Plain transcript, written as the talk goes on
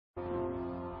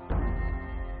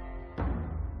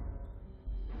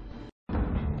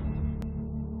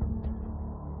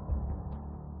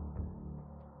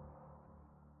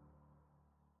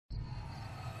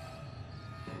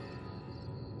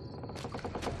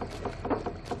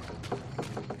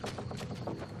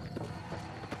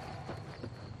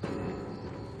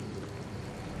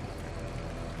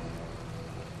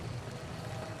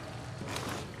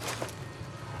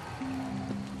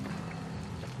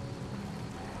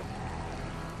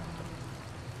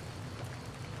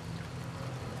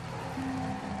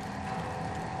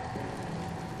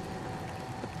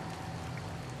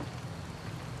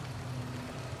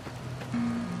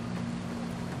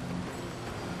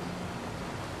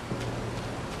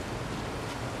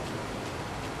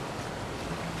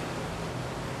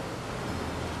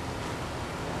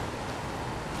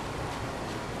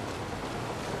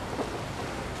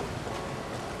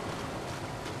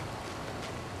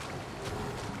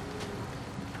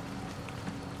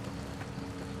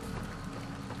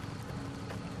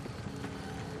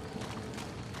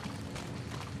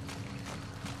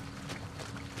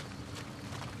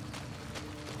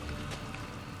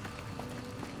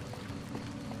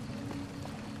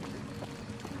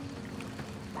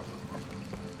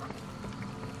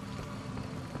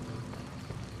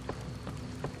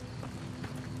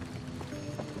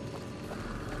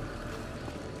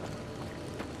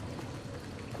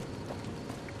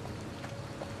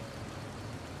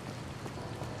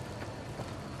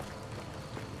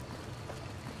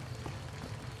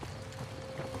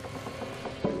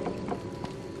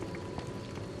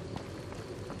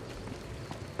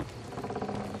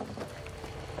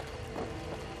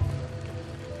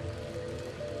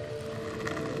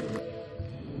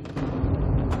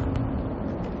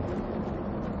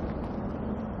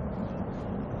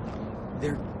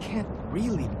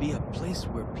place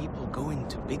where people go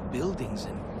into big buildings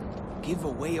and give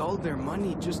away all their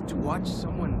money just to watch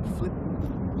someone flip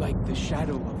like the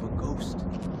shadow of a ghost.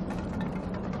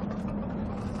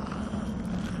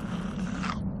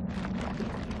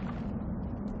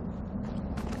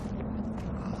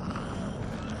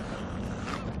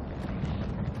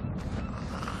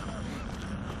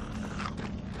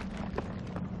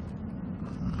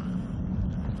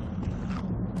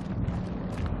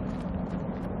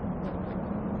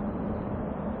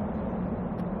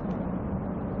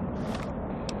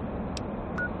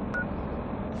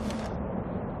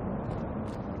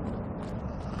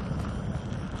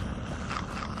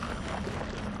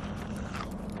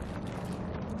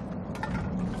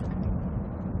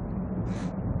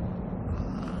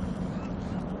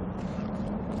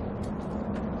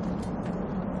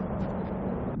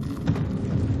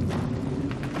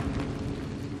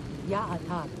 Ja,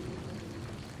 Atar.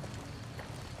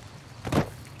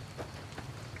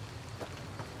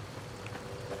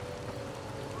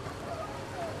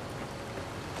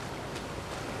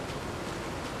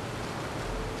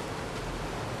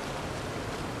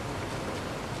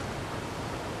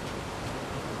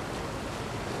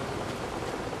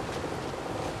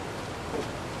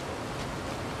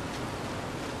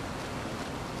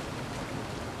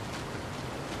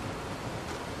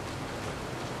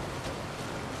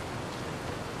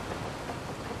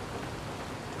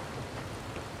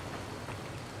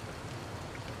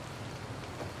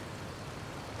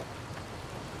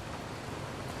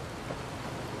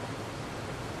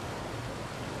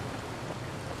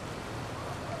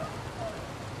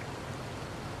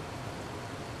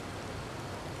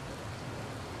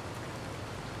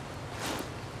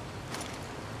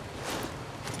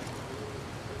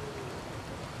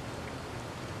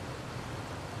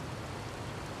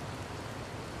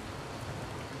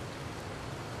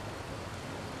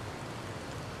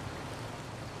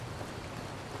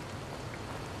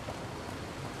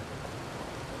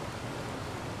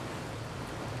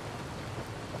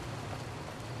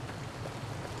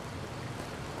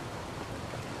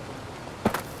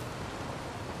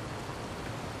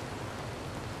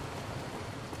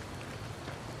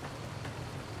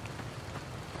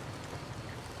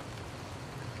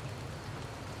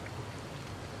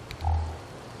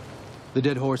 The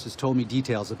dead horse has told me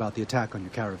details about the attack on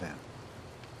your caravan.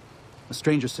 A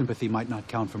stranger's sympathy might not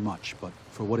count for much, but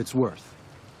for what it's worth,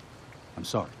 I'm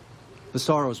sorry. The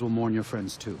Sorrows will mourn your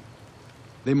friends too.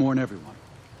 They mourn everyone,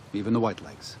 even the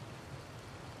Whitelegs.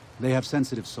 They have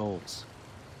sensitive souls.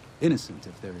 Innocent,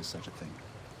 if there is such a thing.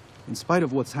 In spite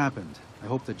of what's happened, I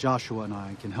hope that Joshua and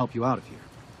I can help you out of here.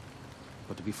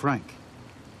 But to be frank,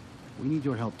 we need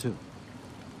your help too.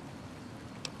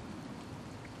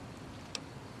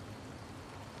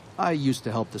 I used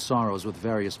to help the Sorrows with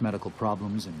various medical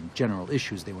problems and general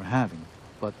issues they were having,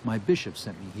 but my bishop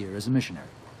sent me here as a missionary.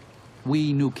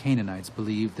 We New Canaanites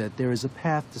believe that there is a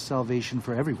path to salvation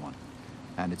for everyone,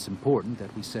 and it's important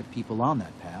that we set people on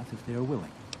that path if they are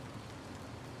willing.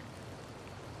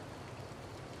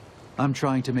 I'm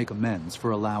trying to make amends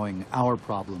for allowing our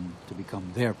problem to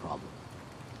become their problem.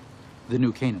 The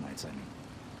New Canaanites, I mean.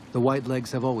 The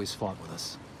Whitelegs have always fought with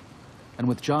us. And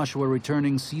with Joshua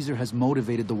returning, Caesar has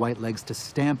motivated the Whitelegs to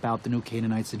stamp out the New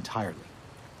Canaanites entirely.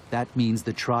 That means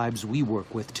the tribes we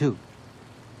work with, too.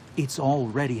 It's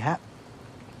already happened.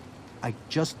 I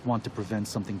just want to prevent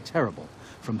something terrible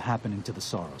from happening to the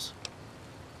Sorrows.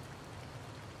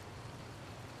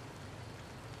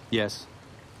 Yes,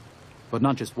 but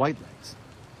not just Whitelegs.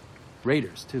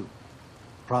 Raiders, too.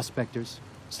 Prospectors,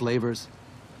 slavers,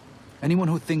 anyone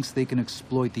who thinks they can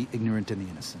exploit the ignorant and the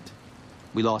innocent.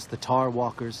 We lost the Tar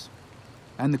Walkers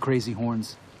and the Crazy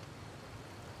Horns.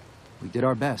 We did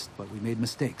our best, but we made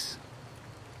mistakes.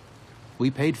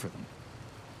 We paid for them,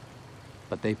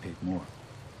 but they paid more.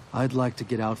 I'd like to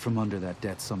get out from under that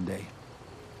debt someday.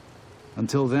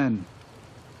 Until then,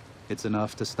 it's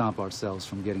enough to stop ourselves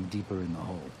from getting deeper in the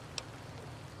hole.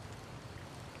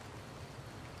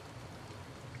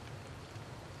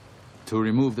 To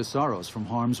remove the Sorrows from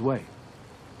harm's way.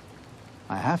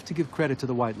 I have to give credit to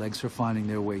the Whitelegs for finding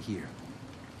their way here.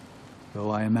 Though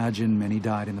I imagine many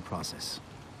died in the process.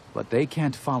 But they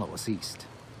can't follow us east.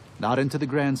 Not into the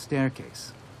Grand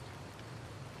Staircase.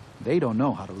 They don't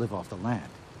know how to live off the land.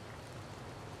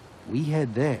 We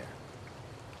head there.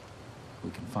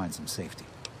 We can find some safety.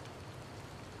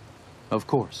 Of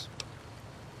course.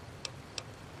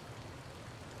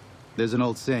 There's an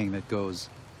old saying that goes,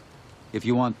 if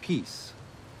you want peace,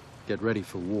 get ready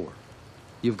for war.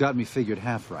 You've got me figured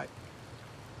half right.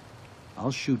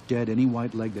 I'll shoot dead any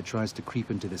Whiteleg that tries to creep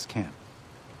into this camp.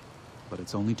 But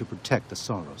it's only to protect the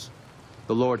Sorrows.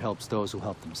 The Lord helps those who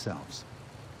help themselves.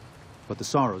 But the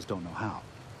Sorrows don't know how.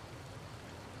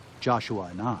 Joshua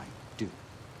and I do.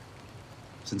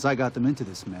 Since I got them into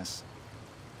this mess,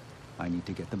 I need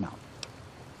to get them out.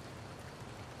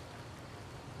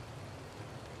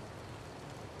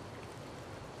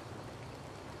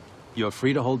 You're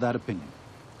free to hold that opinion,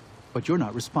 but you're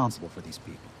not responsible for these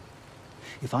people.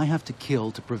 If I have to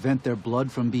kill to prevent their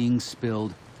blood from being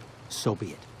spilled, so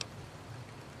be it.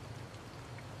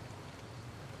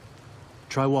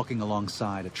 Try walking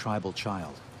alongside a tribal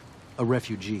child, a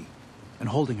refugee, and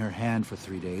holding her hand for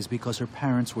 3 days because her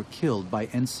parents were killed by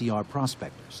NCR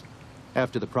prospectors.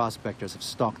 After the prospectors have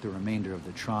stalked the remainder of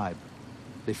the tribe,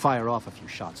 they fire off a few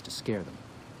shots to scare them,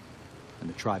 and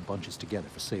the tribe bunches together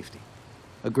for safety.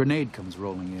 A grenade comes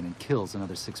rolling in and kills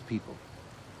another 6 people.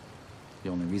 The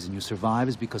only reason you survive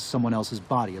is because someone else's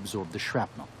body absorbed the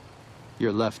shrapnel.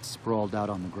 You're left sprawled out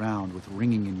on the ground with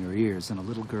ringing in your ears and a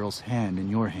little girl's hand in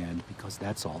your hand because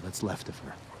that's all that's left of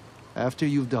her. After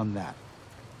you've done that,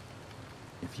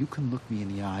 if you can look me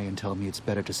in the eye and tell me it's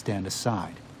better to stand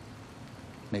aside,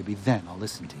 maybe then I'll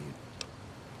listen to you.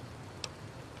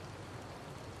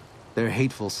 They're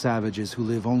hateful savages who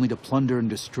live only to plunder and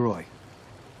destroy.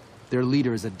 Their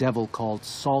leader is a devil called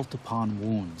Salt Upon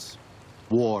Wounds.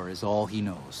 War is all he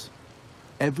knows.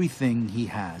 Everything he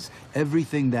has,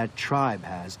 everything that tribe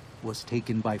has, was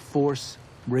taken by force,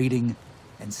 raiding,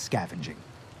 and scavenging.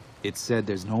 It's said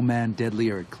there's no man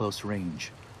deadlier at close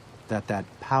range, that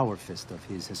power fist of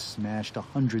his has smashed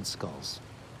 100 skulls.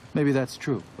 Maybe that's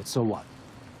true, but so what?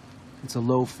 It's a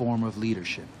low form of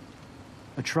leadership.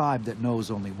 A tribe that knows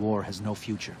only war has no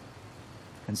future.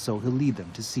 And so he'll lead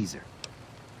them to Caesar.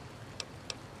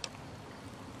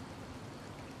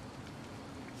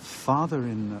 Father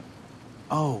in...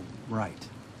 Oh, right.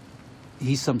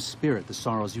 He's some spirit the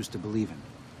Sorrows used to believe in.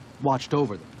 Watched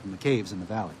over them from the caves in the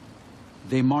valley.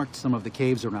 They marked some of the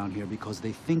caves around here because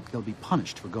they think they'll be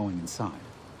punished for going inside.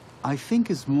 I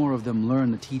think as more of them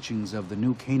learn the teachings of the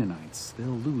new Canaanites, they'll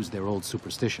lose their old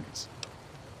superstitions.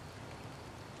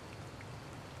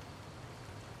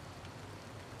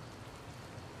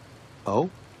 Oh?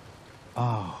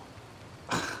 Oh.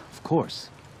 Of course.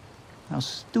 How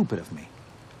stupid of me.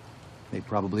 They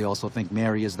probably also think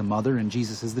Mary is the mother and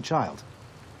Jesus is the child.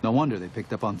 No wonder they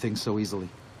picked up on things so easily.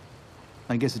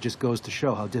 I guess it just goes to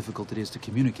show how difficult it is to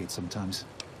communicate sometimes.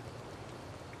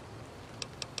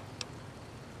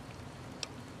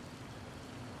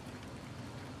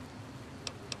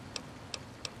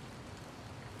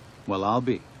 Well, I'll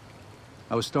be.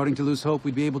 I was starting to lose hope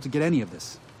we'd be able to get any of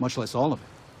this, much less all of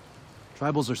it.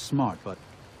 Tribals are smart, but,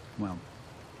 well,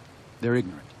 they're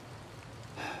ignorant.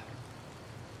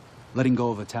 Letting go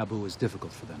of a taboo is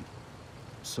difficult for them.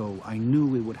 So I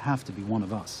knew it would have to be one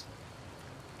of us.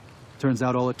 Turns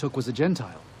out all it took was a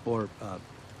Gentile, or,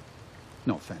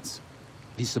 no offense.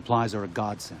 These supplies are a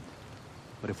godsend.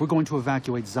 But if we're going to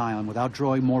evacuate Zion without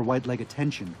drawing more white leg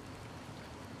attention,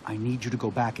 I need you to go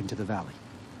back into the valley.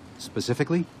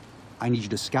 Specifically, I need you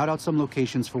to scout out some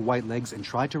locations for white legs and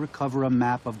try to recover a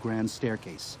map of Grand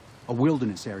Staircase, a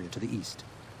wilderness area to the east.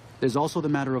 There's also the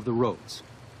matter of the roads.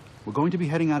 We're going to be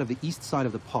heading out of the east side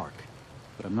of the park,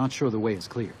 but I'm not sure the way is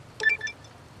clear.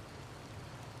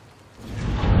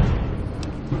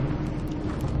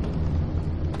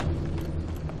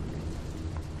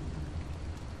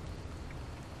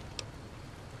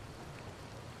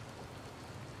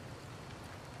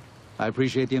 I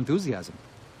appreciate the enthusiasm.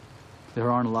 There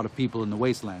aren't a lot of people in the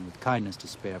wasteland with kindness to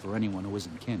spare for anyone who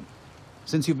isn't kin.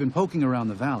 Since you've been poking around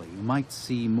the valley, you might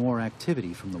see more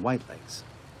activity from the Whitelegs.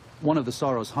 One of the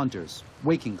Sorrow's hunters,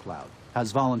 Waking Cloud,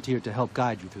 has volunteered to help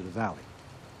guide you through the valley.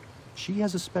 She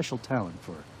has a special talent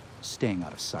for staying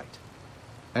out of sight.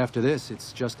 After this,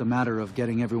 it's just a matter of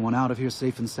getting everyone out of here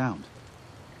safe and sound.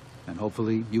 And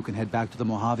hopefully you can head back to the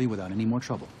Mojave without any more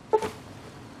trouble.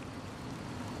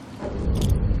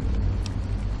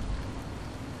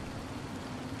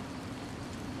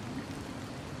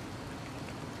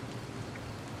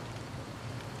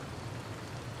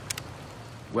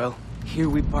 Well, here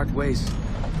we part ways.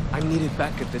 I'm needed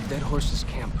back at the Dead Horses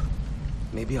camp.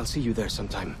 Maybe I'll see you there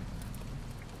sometime.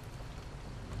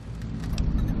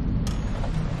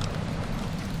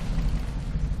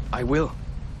 I will.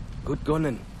 Good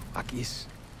gunning, Akis.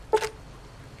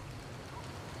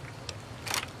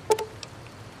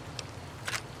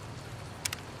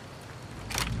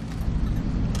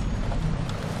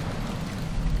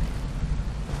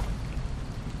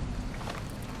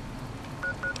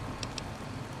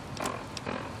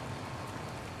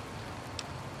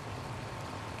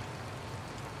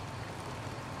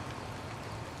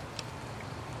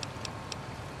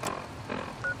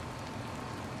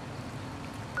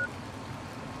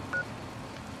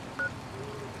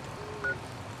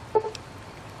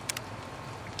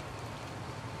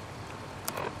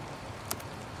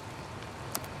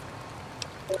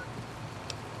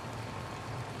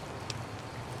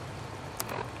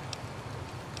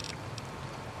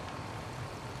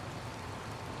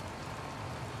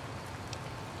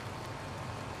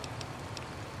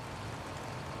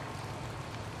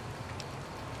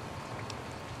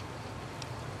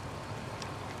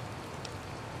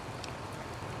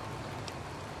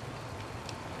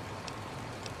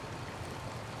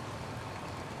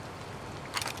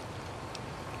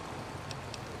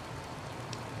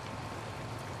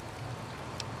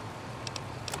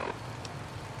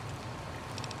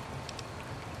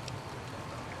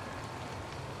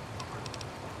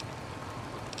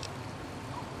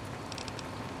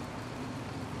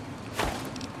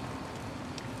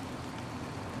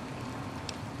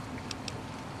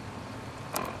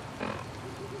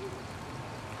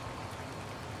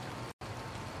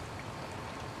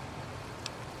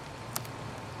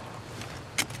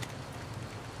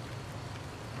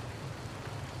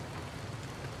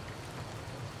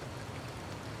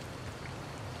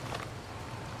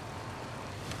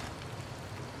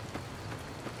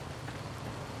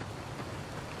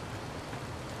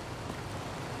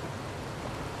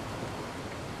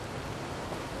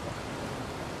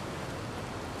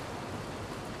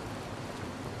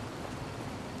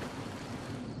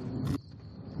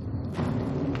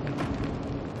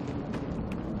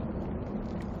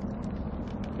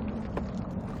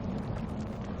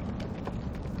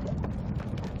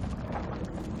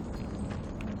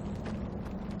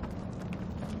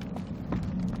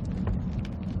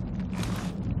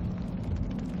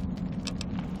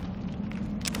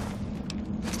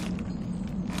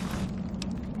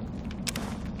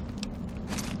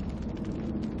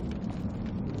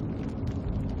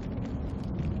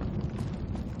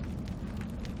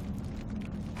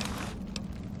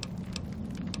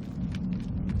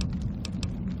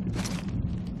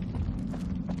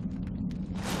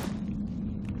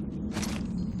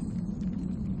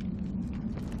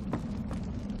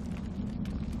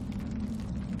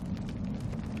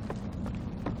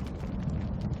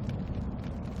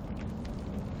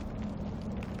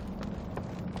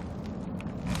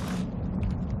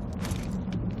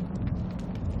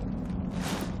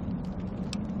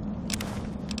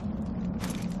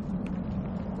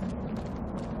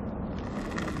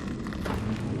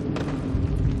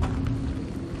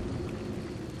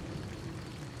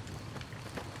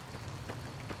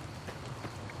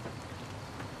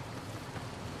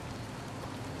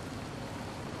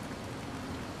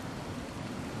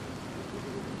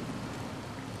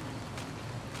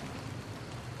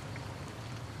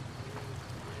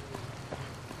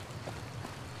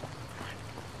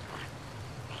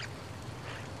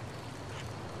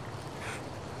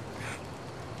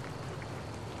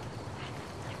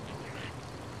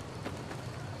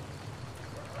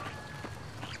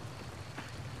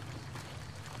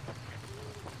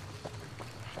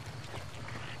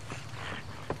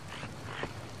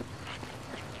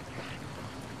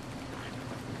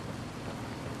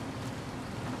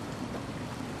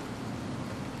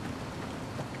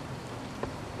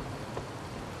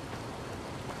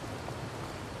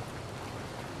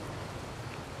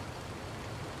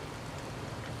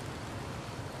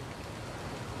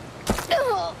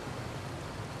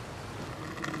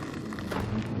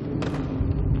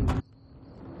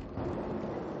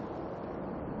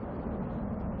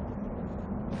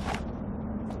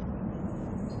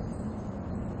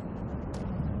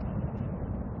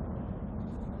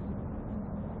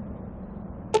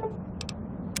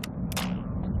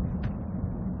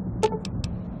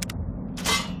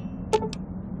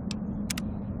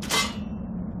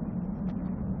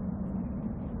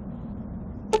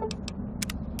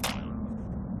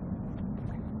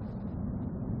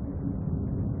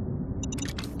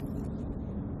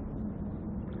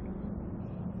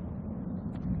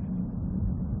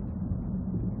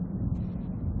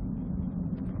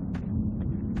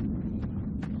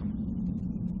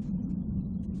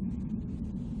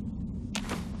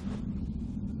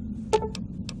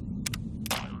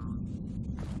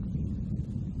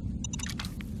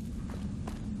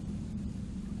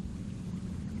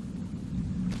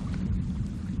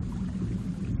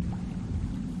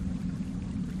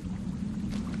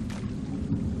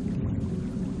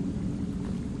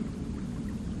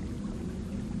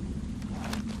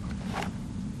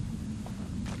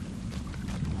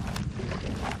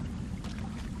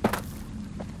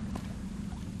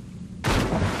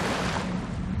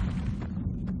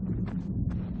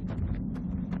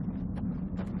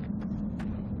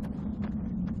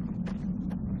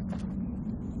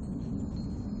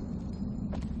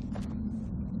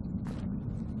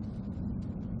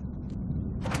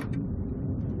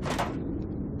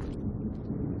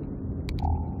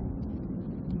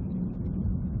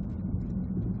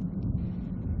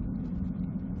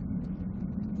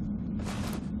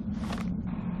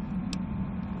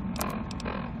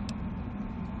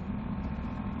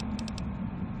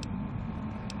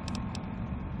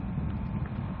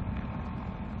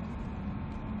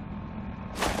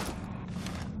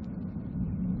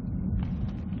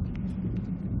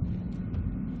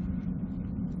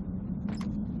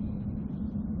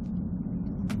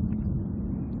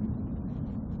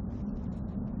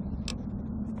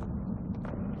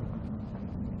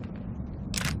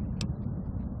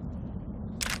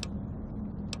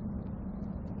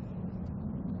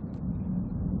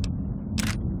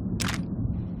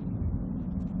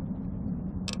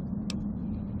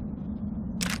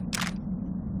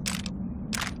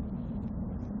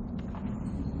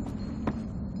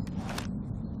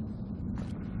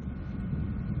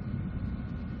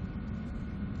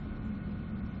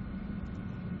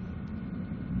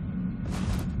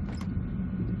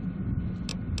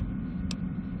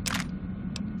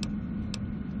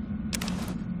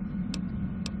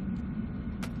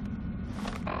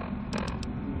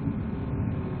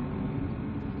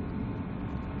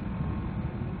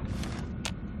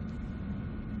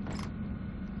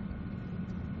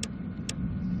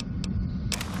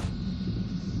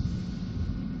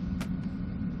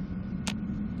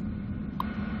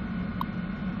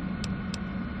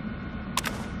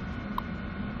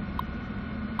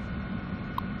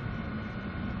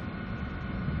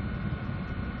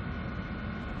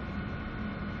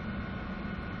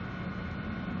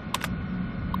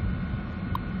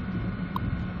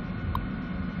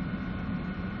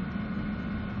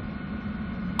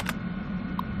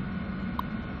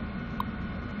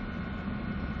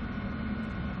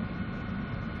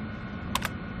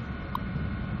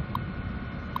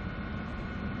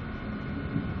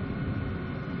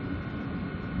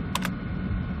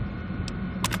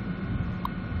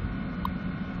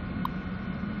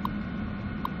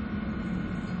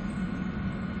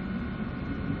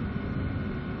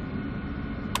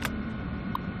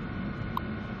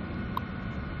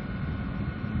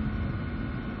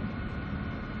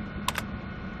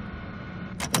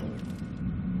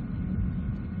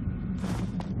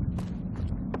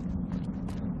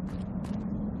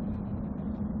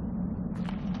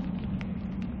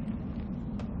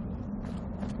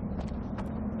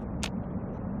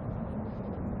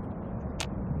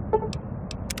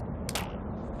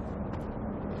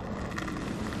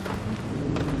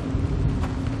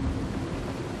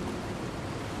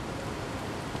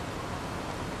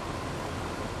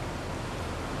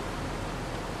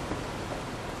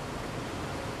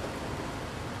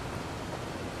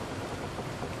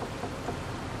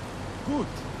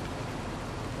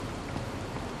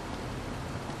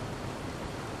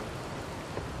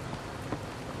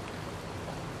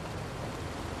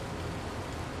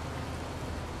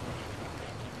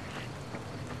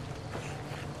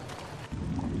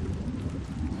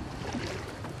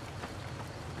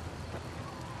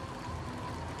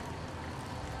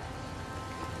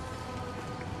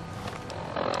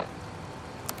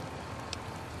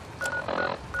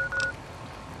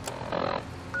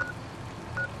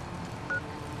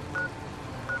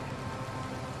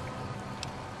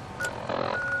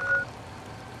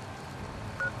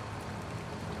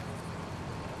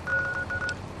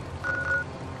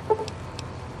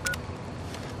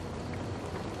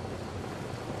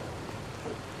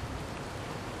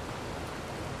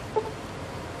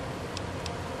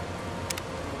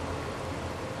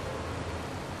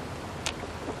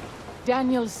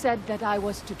 Daniel said that I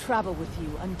was to travel with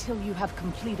you until you have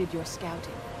completed your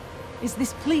scouting. Is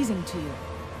this pleasing to you?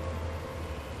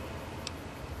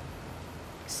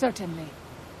 Certainly.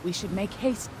 We should make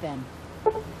haste then.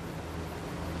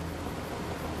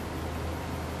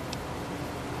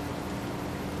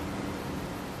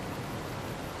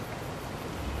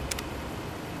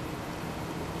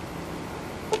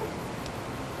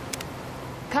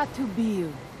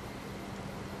 Katubiu.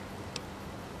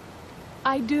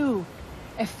 I do.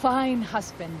 A fine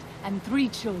husband and 3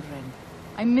 children.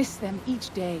 I miss them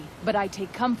each day, but I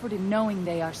take comfort in knowing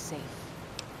they are safe.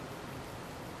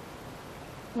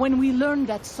 When we learned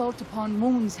that Salt Upon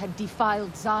Moons had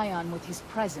defiled Zion with his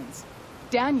presence,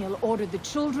 Daniel ordered the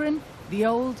children, the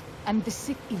old, and the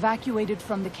sick evacuated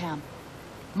from the camp.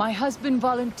 My husband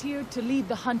volunteered to lead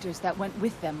the hunters that went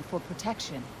with them for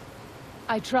protection.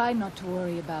 I try not to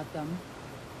worry about them,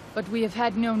 but we have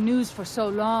had no news for so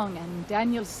long, and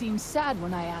Daniel seems sad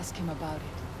when I ask him about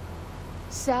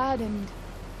it. Sad and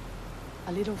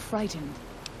a little frightened.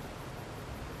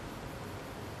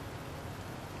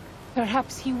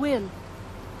 Perhaps he will.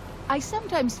 I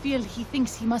sometimes feel he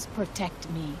thinks he must protect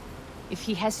me. If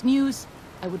he has news,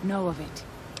 I would know of it.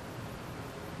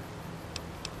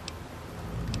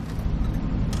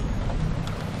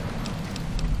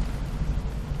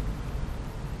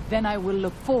 Then I will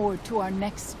look forward to our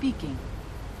next speaking.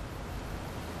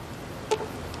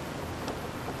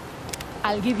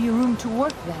 I'll give you room to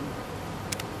work then.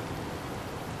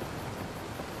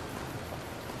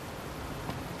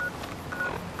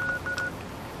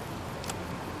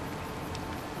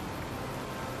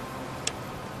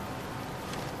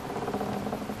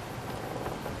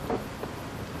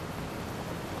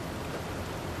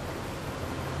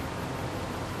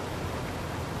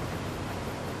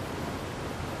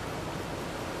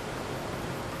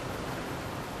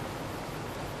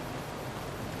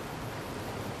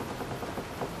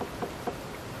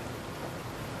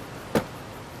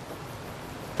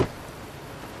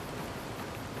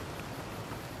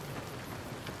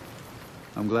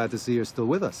 I'm glad to see you're still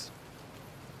with us.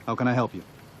 How can I help you?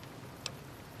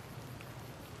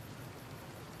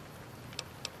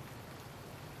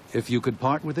 If you could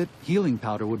part with it, healing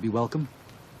powder would be welcome.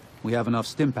 We have enough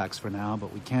stim packs for now,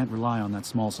 but we can't rely on that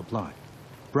small supply.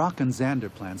 Brock and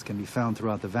Xander plants can be found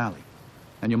throughout the valley,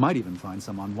 and you might even find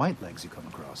some on White Legs you come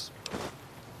across.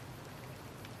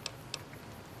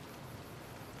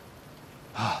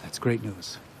 Ah, that's great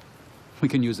news. We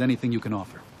can use anything you can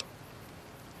offer.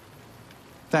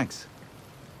 Thanks.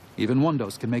 Even one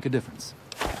dose can make a difference.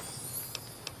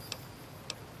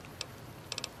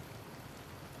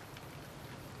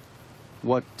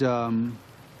 What do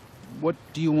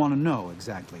you want to know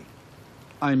exactly?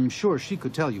 I'm sure she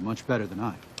could tell you much better than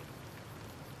I.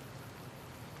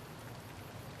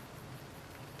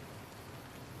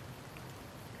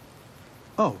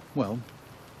 Oh, well,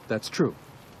 that's true.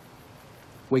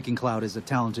 Waking Cloud is a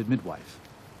talented midwife.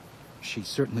 She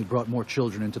certainly brought more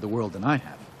children into the world than I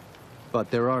have. But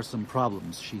there are some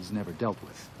problems she's never dealt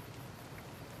with.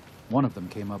 One of them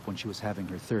came up when she was having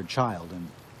her 3rd child, and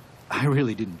I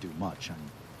really didn't do much. I'm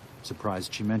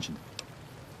surprised she mentioned it.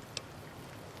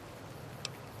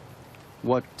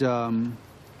 What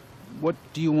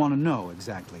do you want to know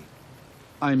exactly?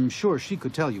 I'm sure she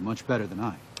could tell you much better than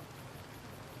I.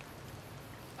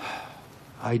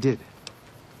 I did.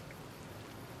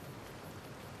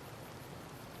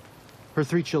 Her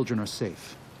 3 children are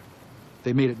safe.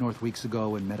 They made it north weeks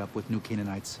ago and met up with New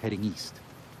Canaanites heading east.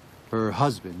 Her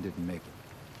husband didn't make it.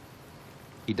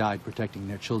 He died protecting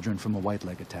their children from a White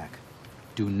Leg attack.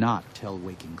 Do not tell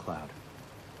Waking Cloud.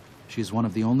 She is one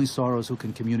of the only Sorrows who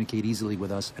can communicate easily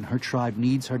with us, and her tribe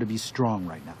needs her to be strong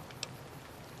right now.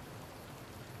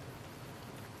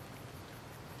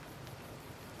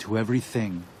 To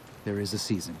everything, there is a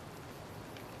season.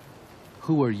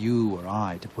 Who are you or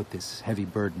I to put this heavy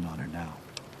burden on her now?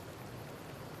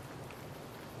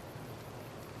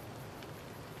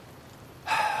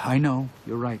 I know,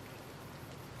 you're right.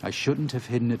 I shouldn't have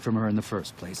hidden it from her in the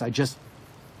first place.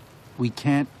 We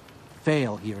can't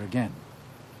fail here again.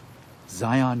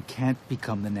 Zion can't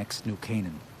become the next New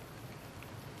Canaan.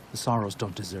 The Sorrows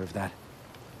don't deserve that.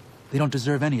 They don't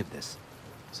deserve any of this.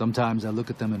 Sometimes I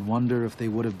look at them and wonder if they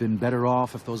would have been better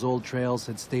off if those old trails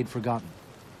had stayed forgotten.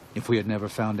 If we had never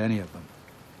found any of them.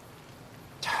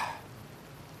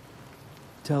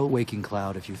 Tell Waking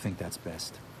Cloud if you think that's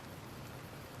best.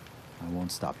 I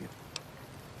won't stop you.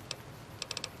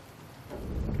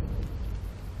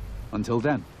 Until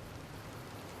then.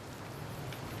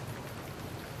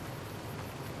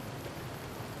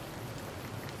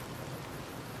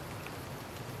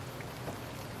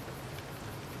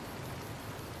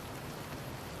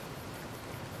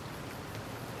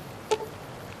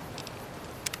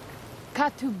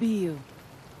 had to be you.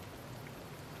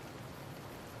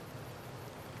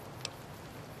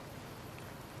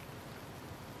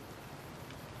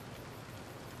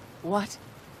 What?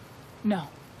 No.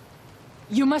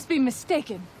 You must be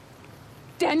mistaken.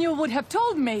 Daniel would have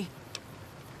told me.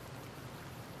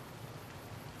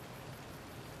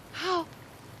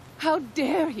 How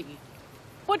dare he?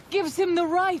 What gives him the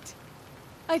right?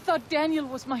 I thought Daniel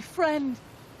was my friend,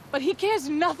 but he cares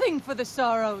nothing for the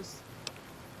sorrows.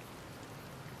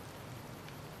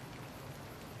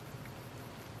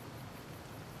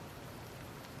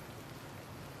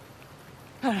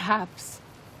 Perhaps.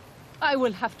 I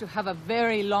will have to have a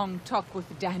very long talk with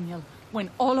Daniel when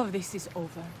all of this is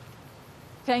over.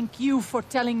 Thank you for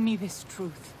telling me this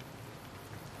truth.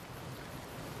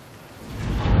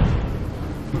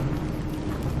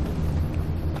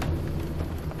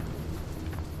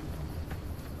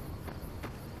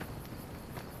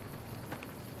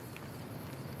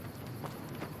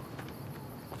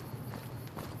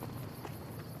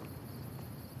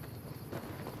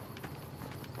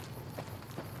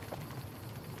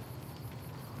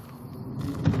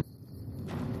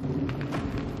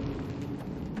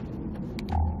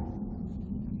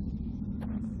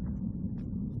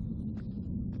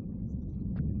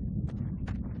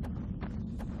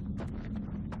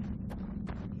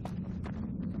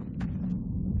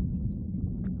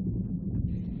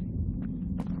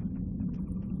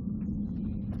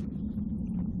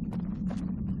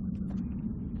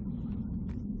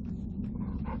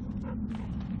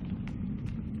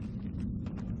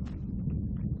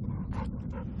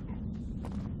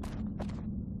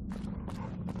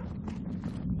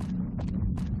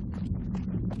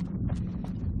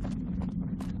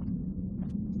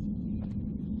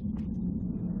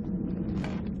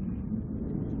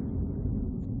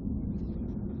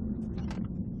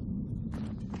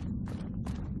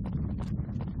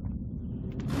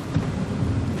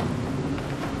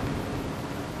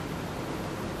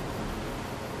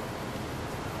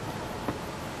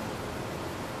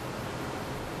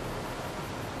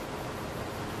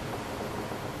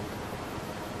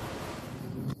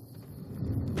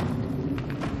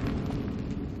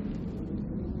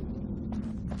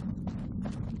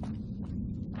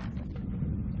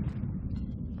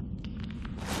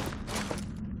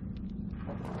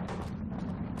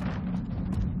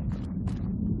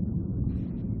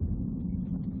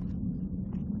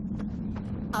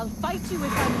 I'll fight you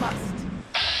if I must.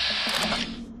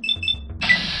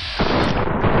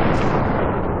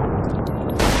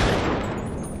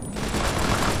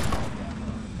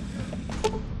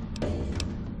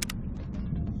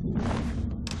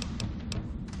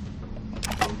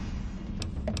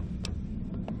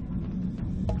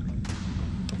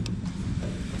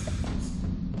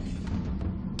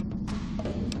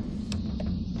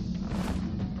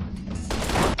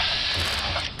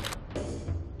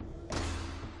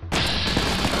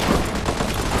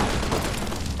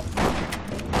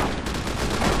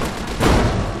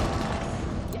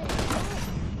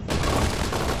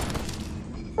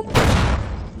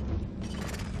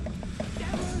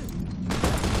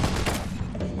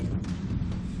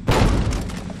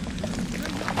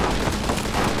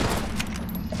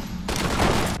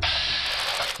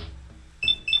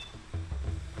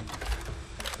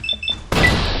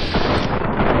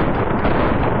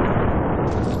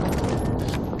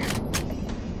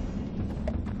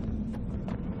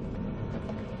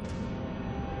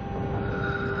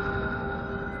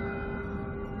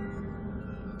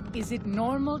 Is it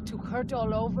normal to hurt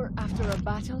all over after a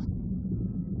battle?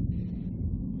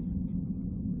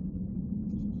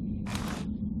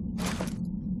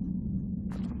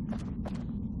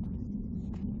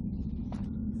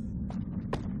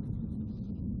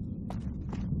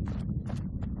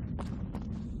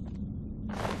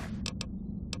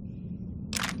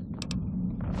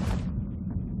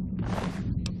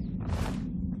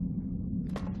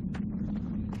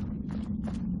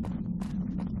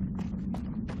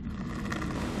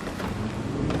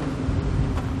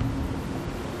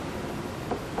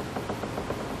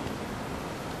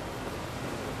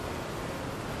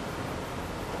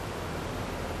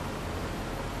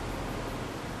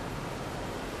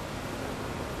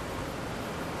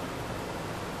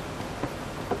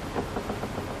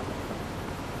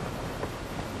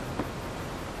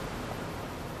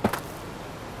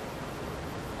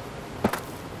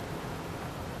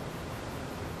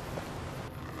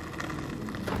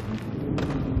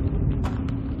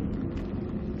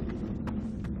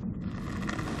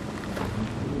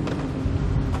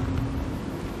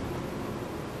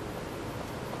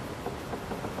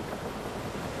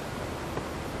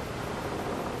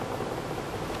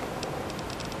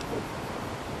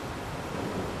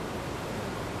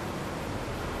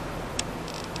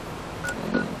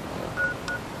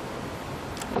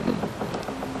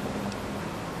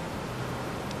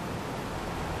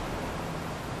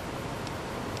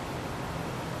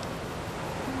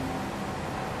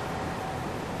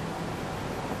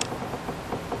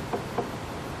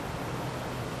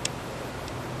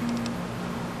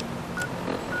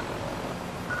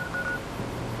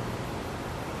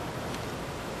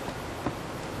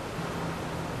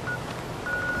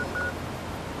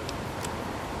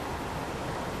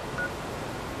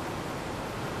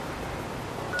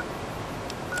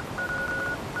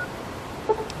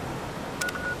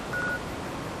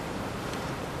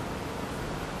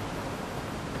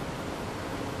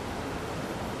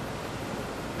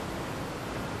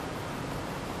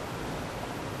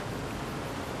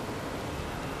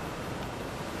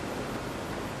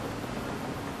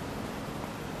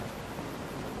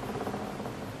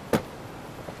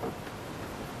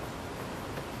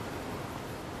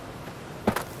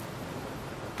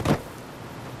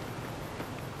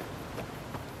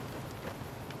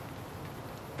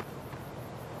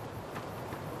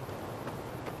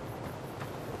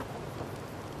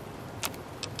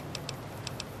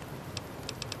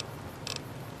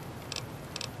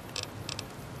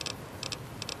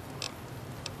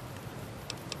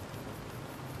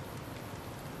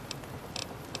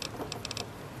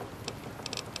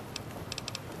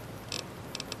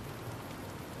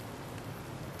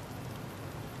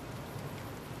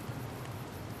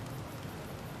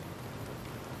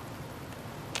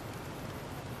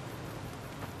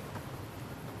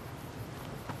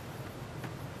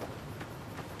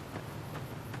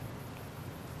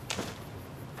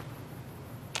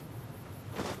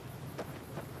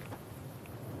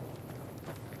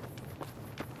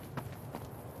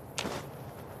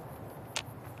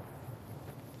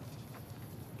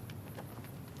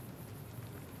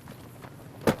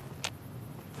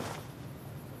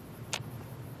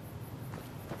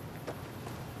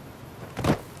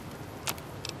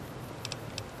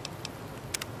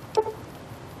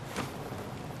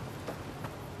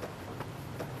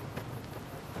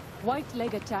 White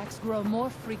leg attacks grow more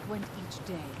frequent each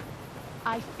day.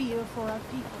 I fear for our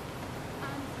people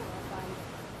and for our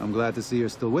life. I'm glad to see you're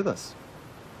still with us.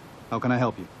 How can I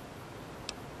help you?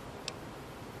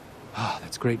 Ah,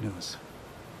 that's great news.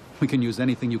 We can use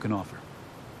anything you can offer.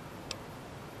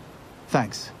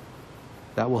 Thanks.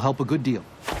 That will help a good deal.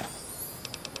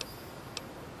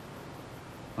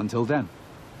 Until then.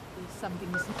 Something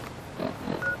is...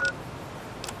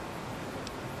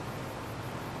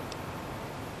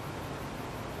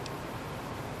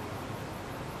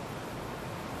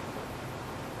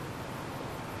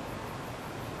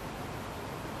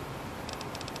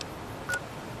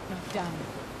 Not done.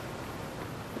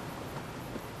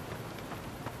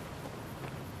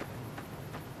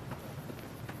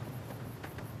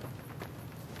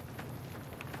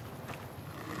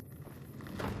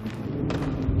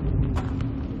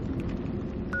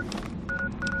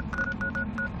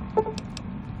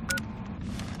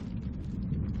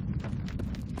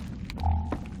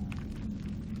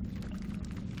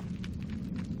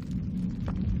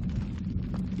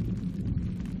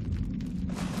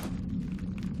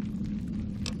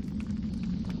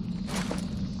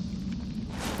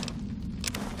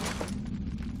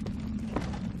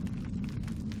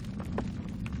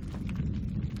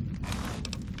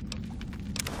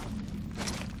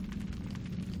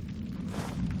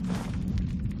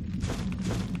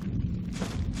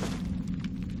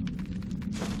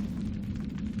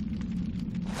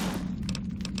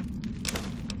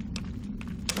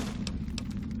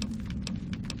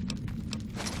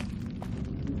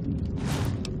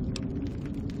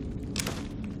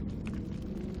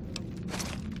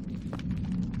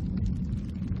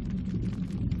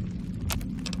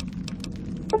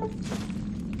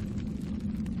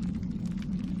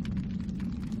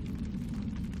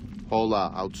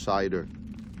 Hola, outsider.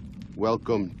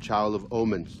 Welcome, child of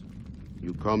omens.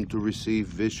 You come to receive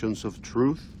visions of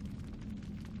truth?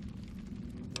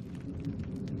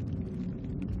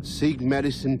 Seek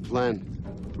medicine plant.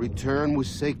 Return with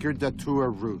sacred datura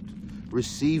root.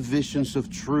 Receive visions of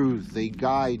truth. They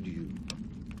guide you.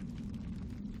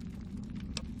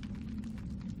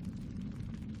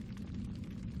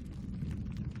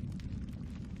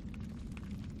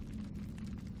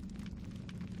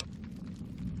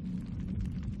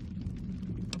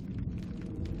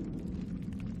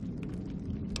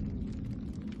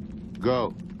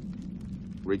 Go.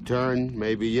 Return,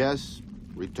 maybe yes.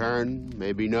 Return,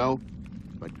 maybe no.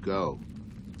 But go.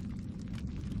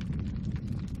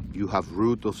 You have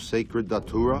root of sacred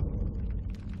datura?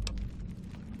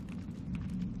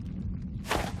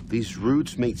 These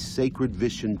roots make sacred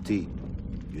vision tea.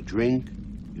 You drink,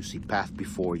 you see path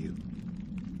before you.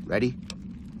 Ready?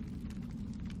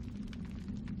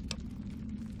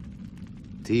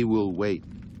 Tea will wait.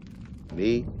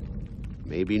 Me,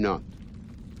 maybe not.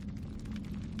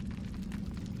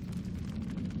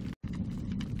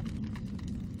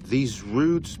 These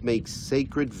roots make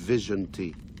sacred vision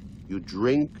tea. You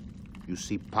drink, you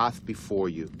see path before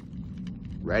you.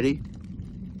 Ready?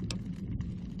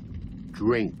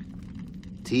 Drink.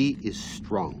 Tea is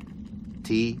strong.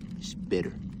 Tea is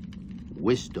bitter.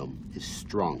 Wisdom is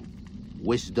strong.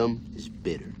 Wisdom is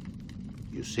bitter.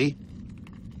 You see?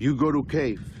 You go to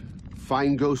cave,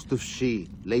 find ghost of she,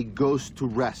 lay ghost to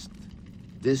rest.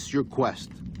 This your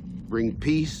quest. Bring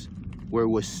peace where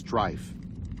was strife.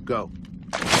 Go.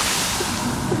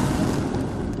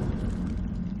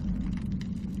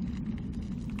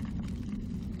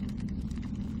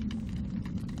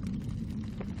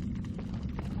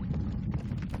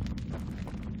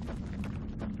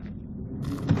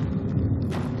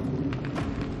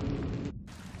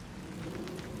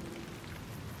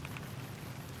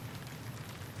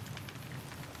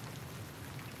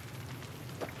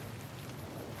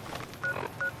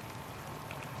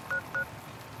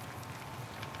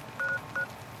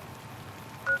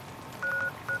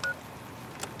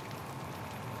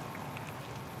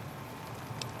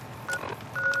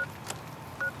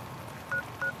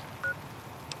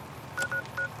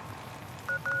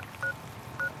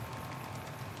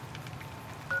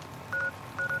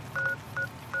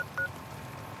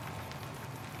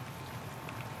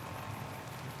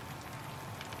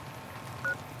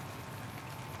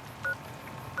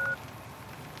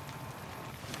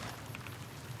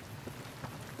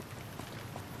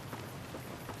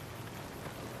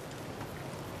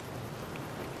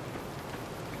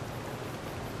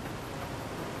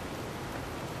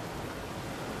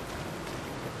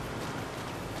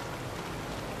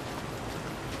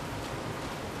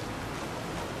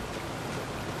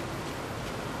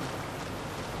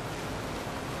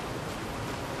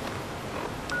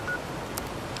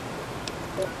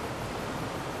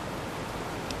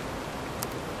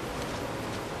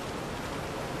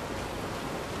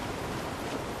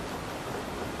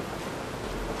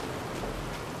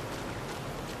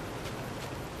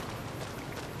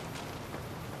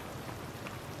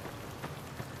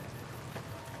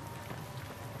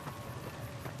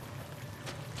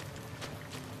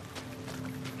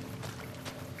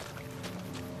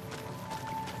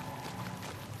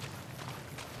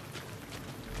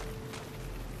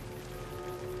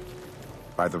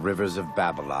 By the rivers of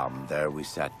Babylon, there we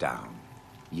sat down.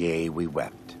 Yea, we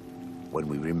wept, when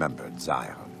we remembered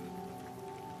Zion.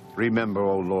 Remember,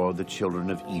 O Lord, the children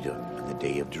of Edom in the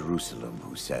day of Jerusalem,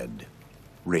 who said,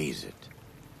 raise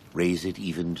it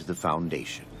even to the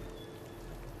foundation.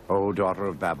 O daughter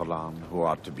of Babylon, who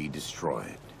ought to be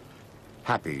destroyed,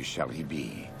 happy shall he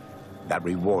be that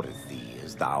rewardeth thee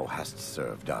as thou hast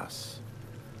served us.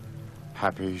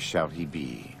 Happy shall he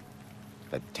be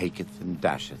that taketh and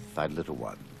dasheth thy little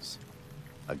ones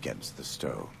against the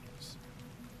stones.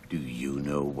 Do you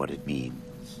know what it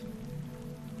means?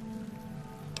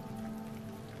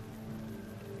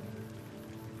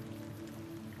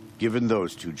 Given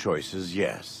those two choices,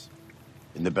 yes.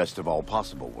 In the best of all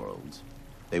possible worlds,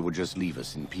 they would just leave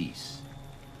us in peace.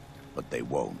 But they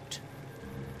won't.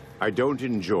 I don't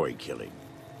enjoy killing,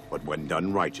 but when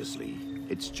done righteously,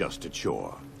 it's just a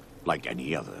chore, like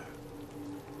any other.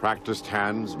 Practiced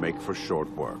hands make for short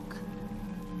work,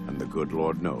 and the good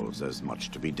Lord knows there's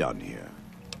much to be done here.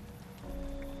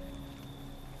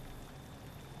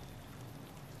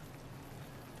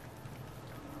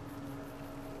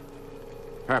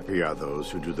 Happy are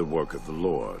those who do the work of the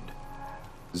Lord.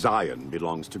 Zion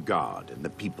belongs to God and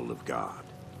the people of God.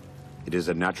 It is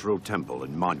a natural temple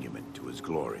and monument to his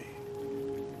glory.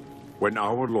 When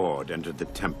our Lord entered the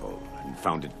temple and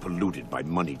found it polluted by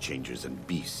money changers and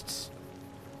beasts,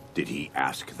 did he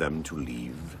ask them to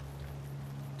leave?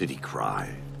 Did he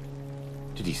cry?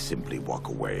 Did he simply walk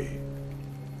away?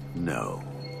 No.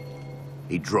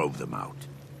 He drove them out.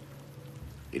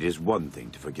 It is one thing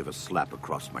to forgive a slap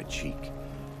across my cheek,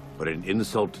 but an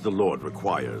insult to the Lord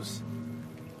requires...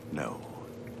 No.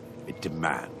 It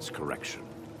demands correction.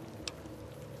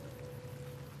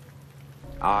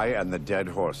 I and the dead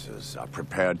horses are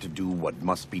prepared to do what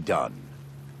must be done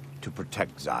to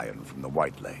protect Zion from the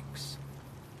Whitelegs.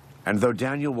 And though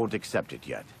Daniel won't accept it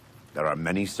yet, there are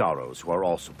many sorrows who are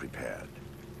also prepared.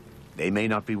 They may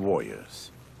not be warriors,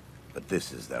 but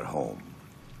this is their home.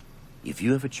 If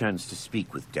you have a chance to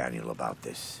speak with Daniel about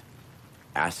this,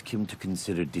 ask him to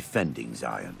consider defending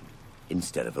Zion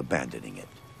instead of abandoning it.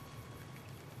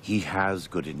 He has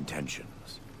good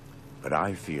intentions, but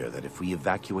I fear that if we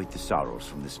evacuate the sorrows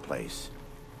from this place,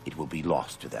 it will be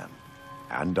lost to them,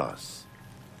 and us,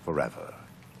 forever.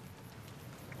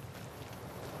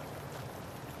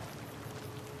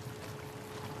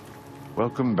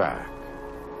 Welcome back.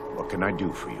 What can I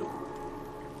do for you?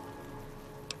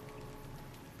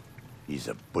 He's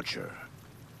a butcher.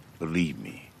 Believe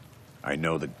me, I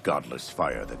know the godless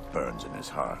fire that burns in his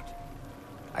heart.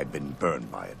 I've been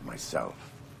burned by it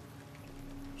myself.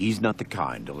 He's not the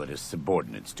kind to let his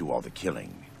subordinates do all the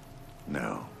killing.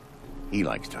 No, he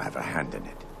likes to have a hand in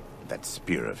it, that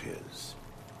spear of his.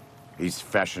 He's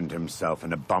fashioned himself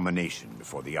an abomination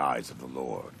before the eyes of the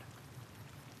Lord.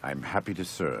 I'm happy to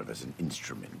serve as an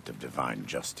instrument of divine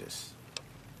justice.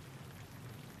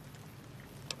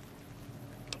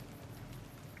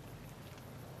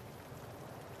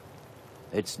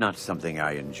 It's not something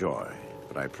I enjoy,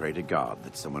 but I pray to God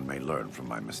that someone may learn from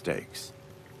my mistakes.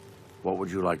 What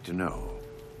would you like to know?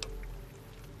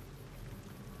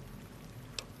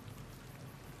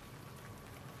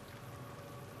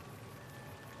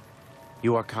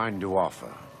 You are kind to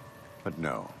offer, but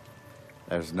no,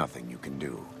 there's nothing you can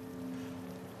do.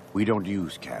 We don't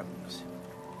use chems,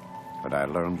 but I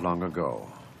learned long ago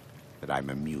that I'm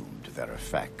immune to their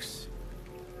effects.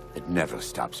 It never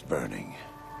stops burning.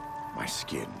 My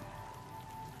skin.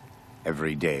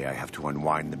 Every day I have to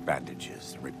unwind the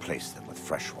bandages and replace them with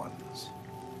fresh ones.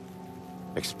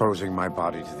 Exposing my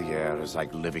body to the air is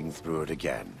like living through it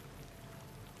again.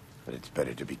 But it's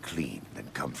better to be clean than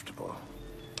comfortable.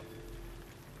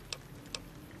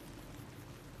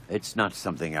 It's not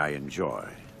something I enjoy.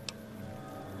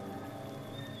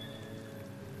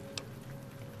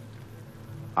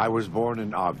 I was born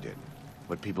in Ogden,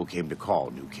 what people came to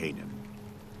call New Canaan.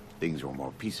 Things were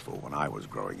more peaceful when I was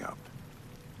growing up.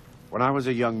 When I was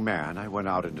a young man, I went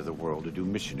out into the world to do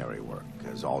missionary work,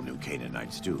 as all New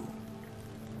Canaanites do.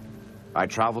 I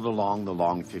traveled along the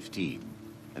Long 15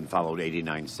 and followed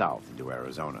 89 south into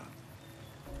Arizona.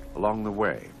 Along the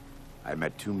way, I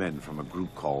met two men from a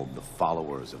group called the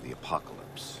Followers of the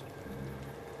Apocalypse.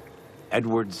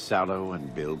 Edward Sallow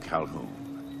and Bill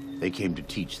Calhoun. They came to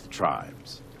teach the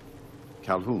tribes.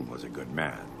 Calhoun was a good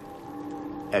man.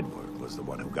 Edward was the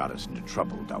one who got us into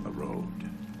trouble down the road.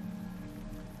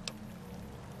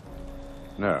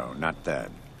 No, not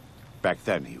then. Back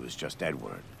then he was just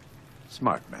Edward.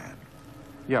 Smart man.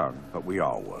 Young, but we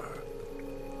all were.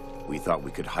 We thought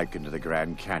we could hike into the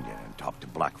Grand Canyon and talk to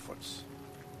Blackfoots.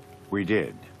 We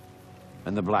did.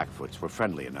 And the Blackfoots were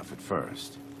friendly enough at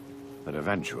first. But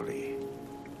eventually,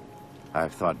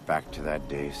 I've thought back to that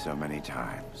day so many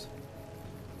times.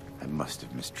 I must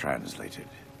have mistranslated.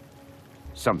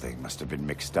 Something must have been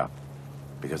mixed up,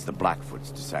 because the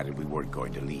Blackfoots decided we weren't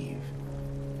going to leave.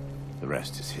 The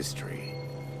rest is history,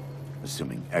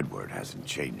 assuming Edward hasn't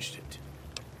changed it.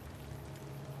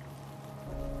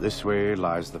 This way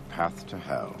lies the path to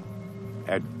hell.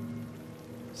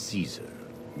 Caesar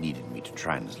needed me to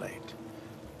translate.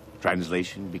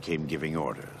 Translation became giving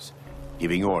orders.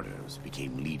 Giving orders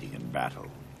became leading in battle.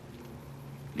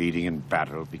 Leading in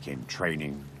battle became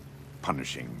training,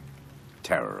 punishing,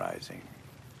 terrorizing.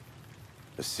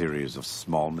 A series of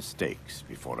small mistakes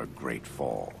before a great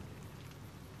fall.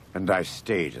 And I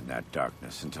stayed in that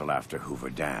darkness until after Hoover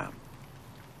Dam.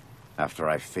 After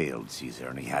I failed Caesar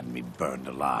and he had me burned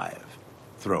alive,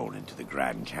 thrown into the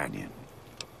Grand Canyon.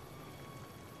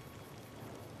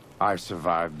 I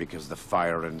survived because the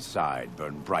fire inside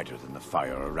burned brighter than the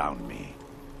fire around me.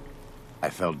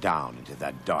 I fell down into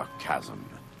that dark chasm.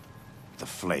 The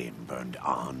flame burned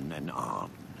on and on.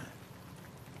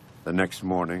 The next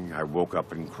morning, I woke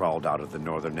up and crawled out of the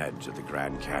northern edge of the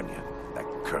Grand Canyon, that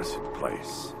cursed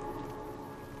place.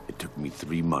 It took me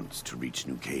 3 months to reach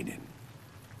New Canaan.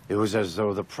 It was as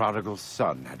though the prodigal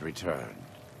son had returned.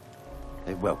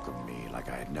 They welcomed me like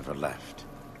I had never left.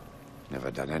 Never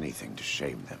done anything to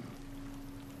shame them.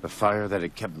 The fire that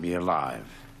had kept me alive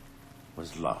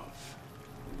was love.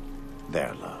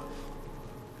 Their love.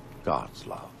 God's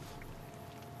love.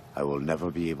 I will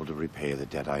never be able to repay the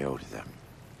debt I owe to them.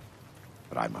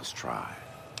 But I must try.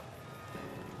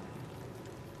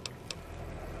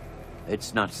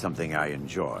 It's not something I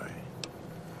enjoy.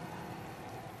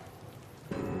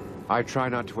 I try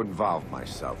not to involve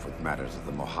myself with matters of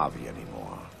the Mojave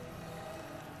anymore.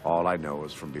 All I know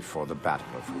is from before the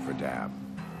Battle of Hoover Dam.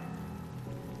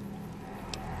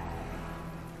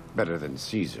 Better than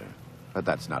Caesar, but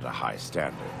that's not a high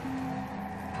standard.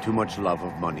 Too much love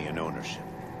of money and ownership.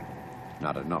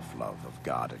 Not enough love of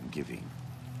God and giving.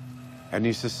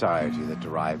 Any society that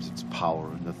derives its power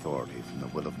and authority from the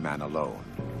will of man alone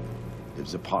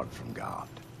lives apart from God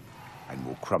and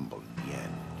will crumble in the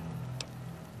end.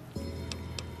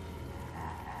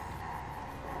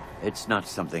 It's not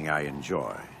something I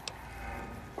enjoy.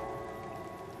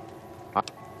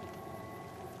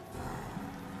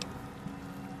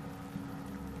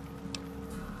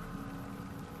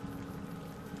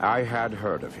 I had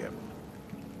heard of him,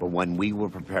 but when we were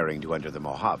preparing to enter the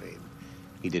Mojave,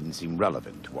 he didn't seem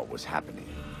relevant to what was happening.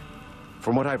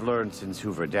 From what I've learned since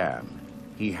Hoover Dam,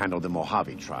 he handled the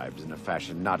Mojave tribes in a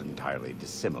fashion not entirely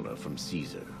dissimilar from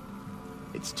Caesar.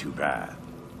 It's too bad.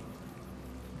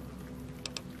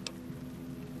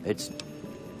 It's...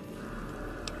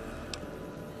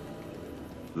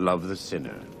 Love the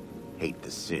sinner, hate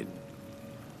the sin.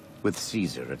 With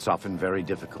Caesar, it's often very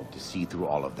difficult to see through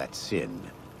all of that sin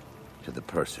to the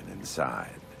person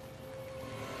inside.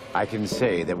 I can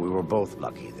say that we were both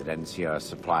lucky that NCR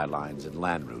supply lines and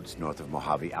land routes north of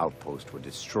Mojave Outpost were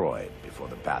destroyed before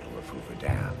the Battle of Hoover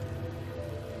Dam.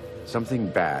 Something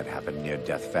bad happened near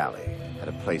Death Valley, at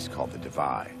a place called the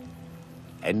Divide.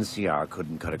 NCR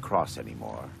couldn't cut across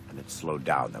anymore, and it slowed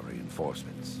down the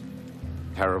reinforcements.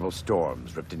 Terrible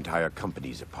storms ripped entire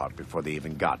companies apart before they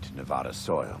even got to Nevada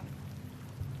soil.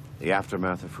 The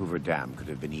aftermath of Hoover Dam could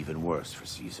have been even worse for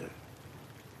Caesar.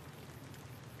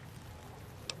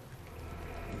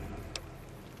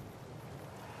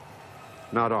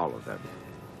 Not all of them,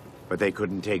 but they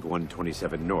couldn't take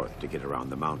 127 north to get around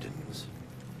the mountains.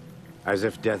 As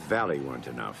if Death Valley weren't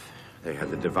enough, they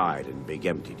had the Divide and Big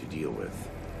Empty to deal with.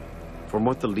 From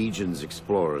what the Legion's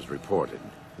explorers reported,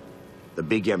 the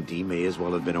Big Empty may as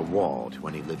well have been a wall to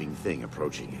any living thing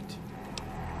approaching it.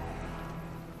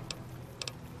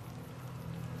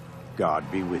 God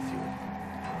be with you.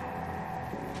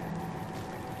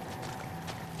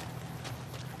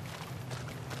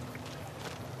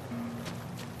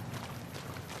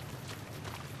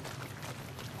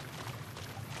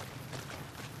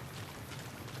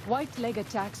 White leg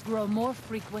attacks grow more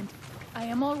frequent. I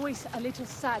am always a little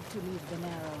sad to leave the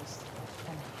Narrows,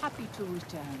 and happy to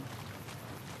return.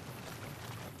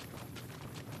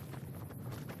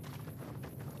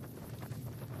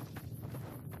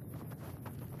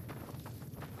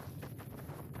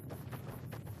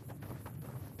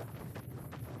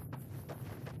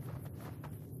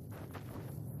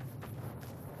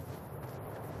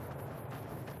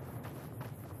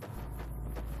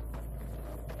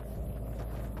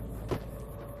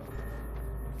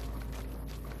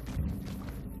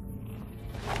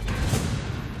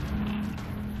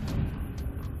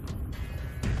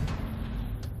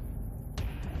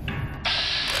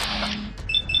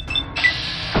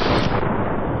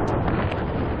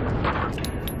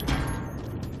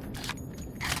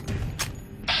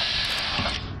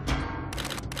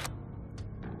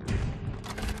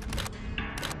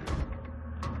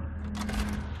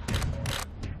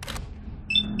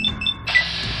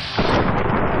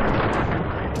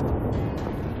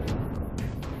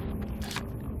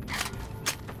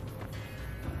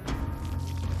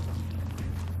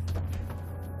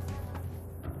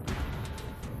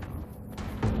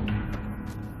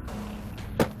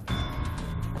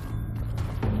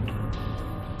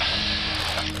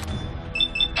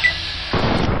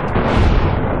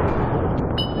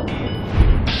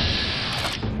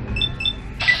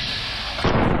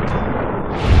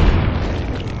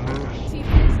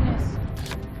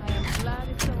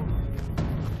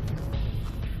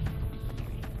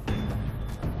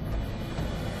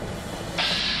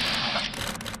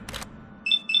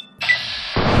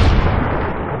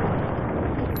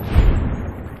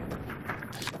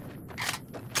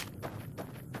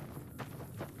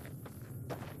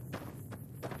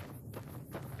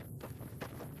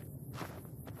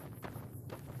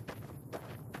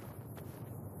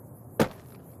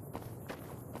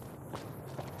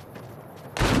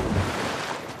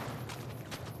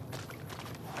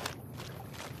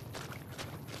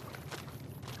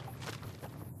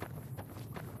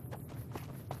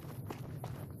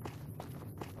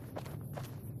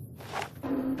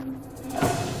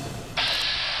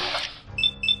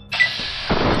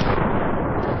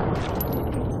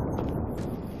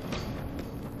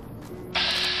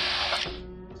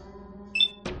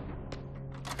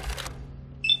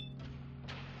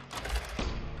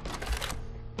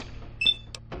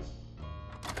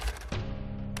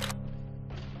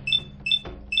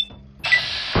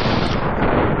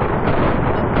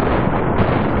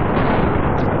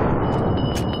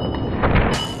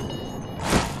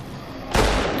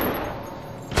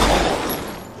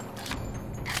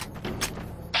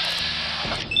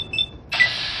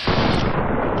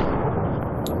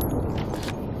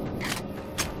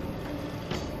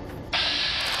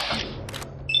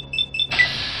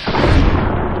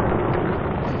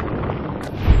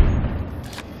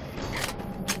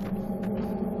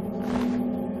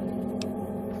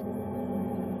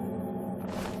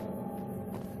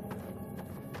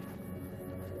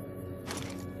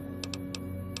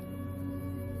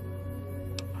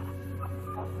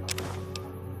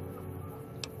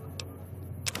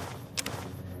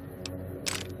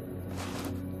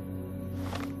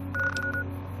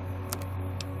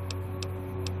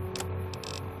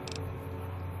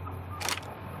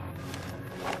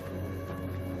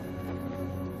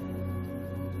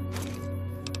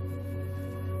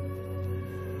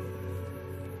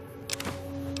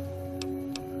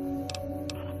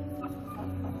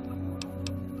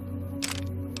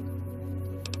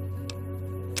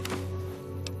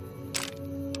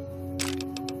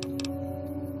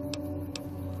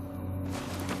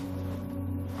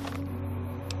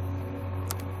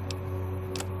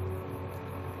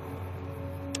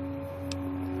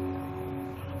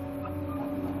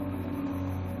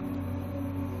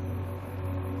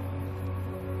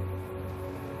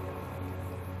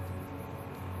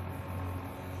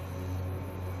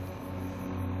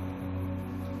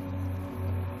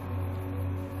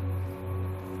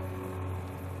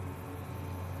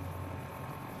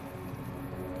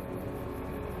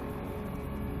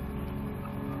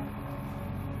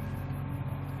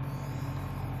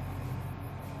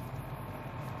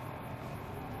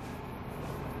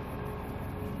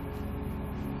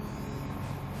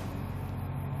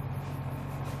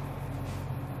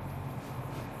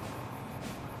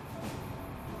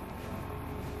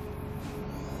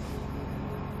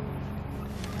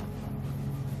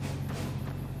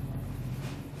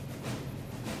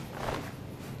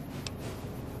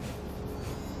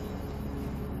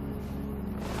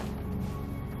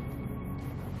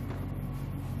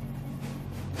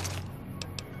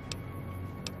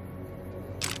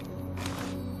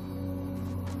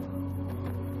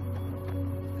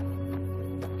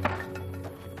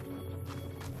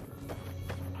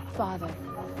 Father,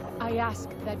 I ask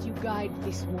that you guide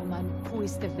this woman who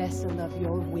is the vessel of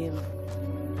your will.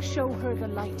 Show her the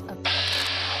light of...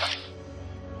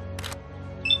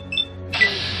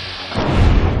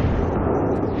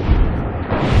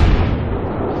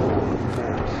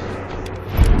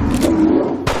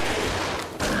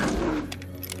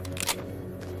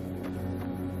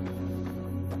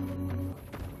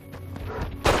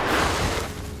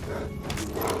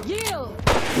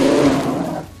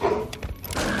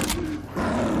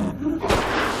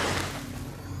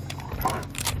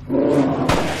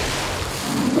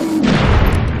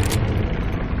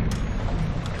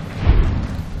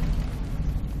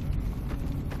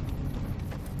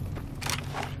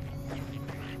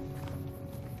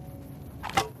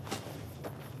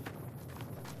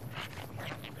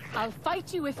 I'll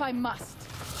fight you if I must.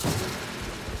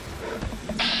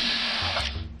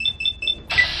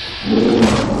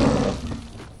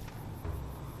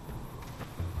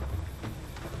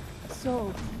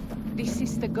 So, this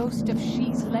is the ghost of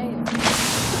She's lair. I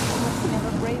was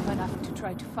never brave enough to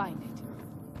try to find it.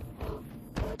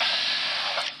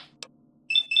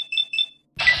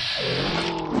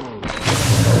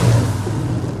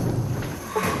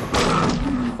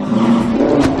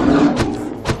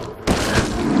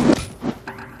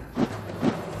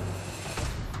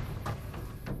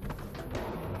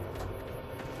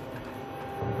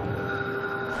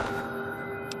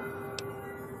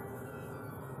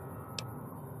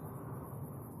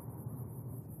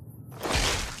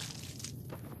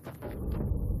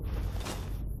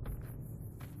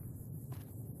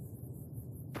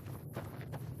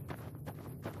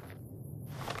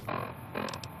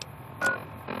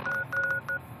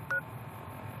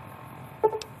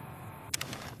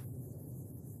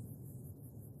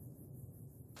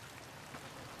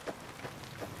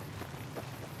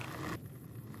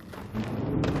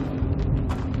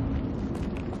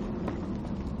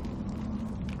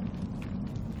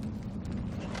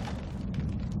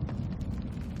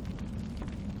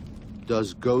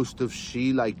 Does Ghost of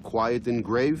She like quiet and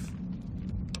grave?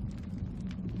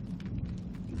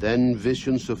 Then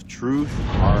visions of truth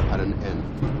are at an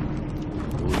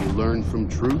end. Will you learn from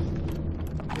truth?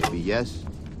 Maybe yes,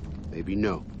 maybe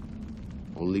no.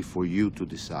 Only for you to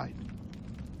decide.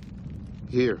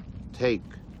 Here, take.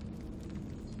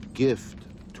 Gift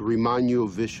to remind you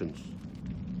of visions.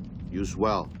 Use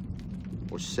well,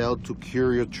 or sell to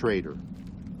curious trader.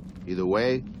 Either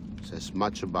way, says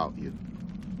much about you.